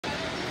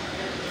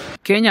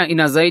Kenya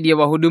ina zaidi ya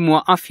wahudumu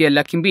wa afya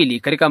 200,000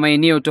 katika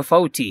maeneo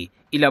tofauti,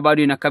 ila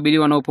bado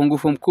inakabiliwa na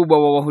upungufu mkubwa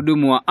wa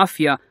wahudumu wa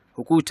afya,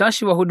 huku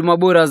utashi wa huduma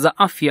bora za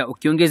afya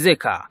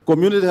ukiongezeka.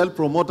 Community health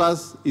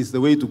promoters is the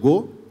way to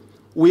go.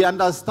 We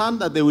understand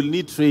that they will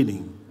need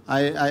training.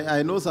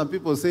 I know some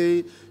people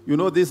say,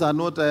 these are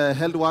not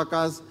health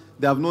workers,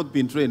 they have not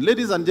been trained.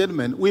 Ladies and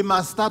gentlemen, we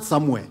must start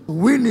somewhere.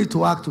 We need to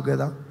work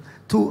together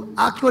to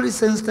actually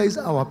sensitize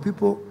our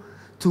people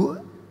to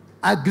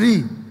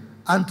agree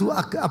and to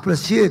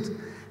appreciate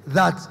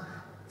that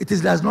it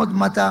does not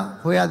matter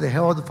where the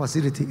health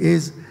facility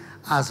is,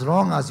 as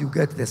long as you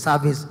get the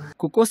service.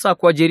 Kukosa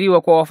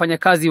kuajiriwa kwa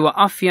wafanyakazi wa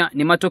afya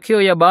ni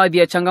matokeo ya baadhi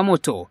ya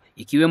changamoto,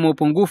 ikiwemo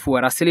upungufu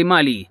wa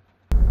rasilimali.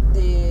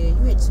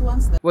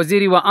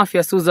 Waziri wa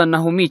afya Susan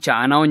Nahumicha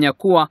anaonya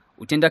kuwa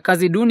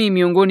utendakazi duni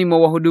miongoni mwa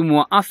wahudumu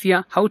wa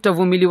afya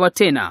hautavumiliwa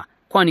tena,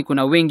 kwani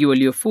kuna wengi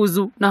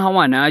waliofuzu na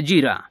hawana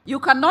ajira. You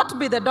cannot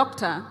be the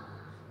doctor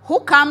who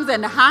comes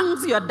and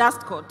hangs your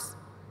dust coat.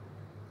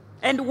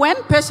 And when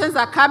patients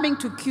are coming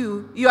to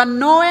queue, you are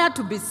nowhere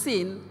to be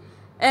seen.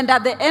 And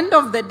at the end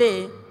of the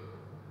day,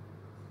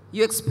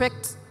 you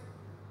expect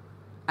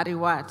a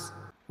reward.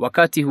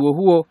 Wakati huo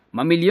huo,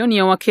 mamilioni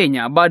ya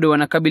Wakenya bado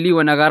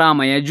wanakabiliwa na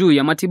gharama ya juu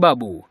ya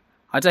matibabu.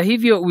 Hata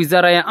hivyo,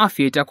 Wizara ya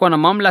Afya itakuwa na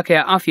mamlaka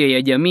ya afya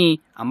ya jamii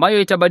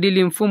ambayo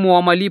itabadili mfumo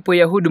wa malipo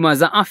ya huduma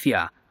za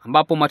afya,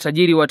 ambapo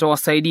matajiri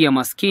watawasaidia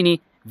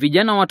maskini,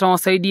 vijana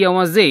watawasaidia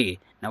wazee,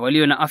 na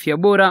walio na afya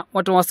bora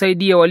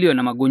watawasaidia walio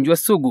na magonjwa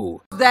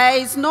sugu.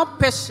 There is no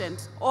patient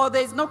or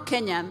there is no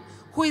Kenyan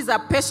who is a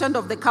patient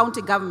of the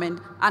county government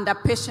and a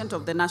patient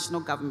of the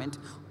national government.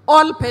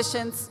 All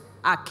patients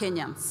are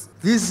Kenyans.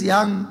 These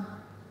young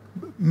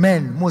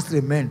men,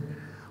 mostly men,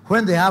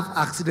 when they have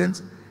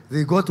accidents,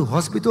 they go to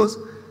hospitals.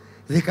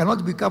 They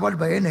cannot be covered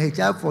by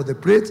NHI for the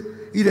plate,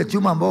 ile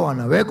chuma ambao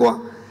wanawekwa.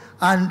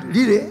 And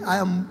really, I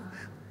am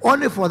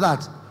only for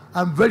that.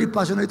 I'm very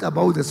passionate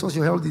about the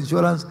social health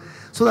insurance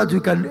so that we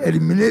can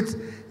eliminate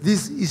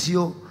this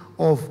issue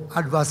of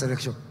adverse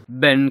selection.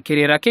 Ben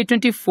Kirera,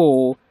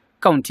 K24,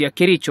 Kaunti ya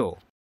Kericho.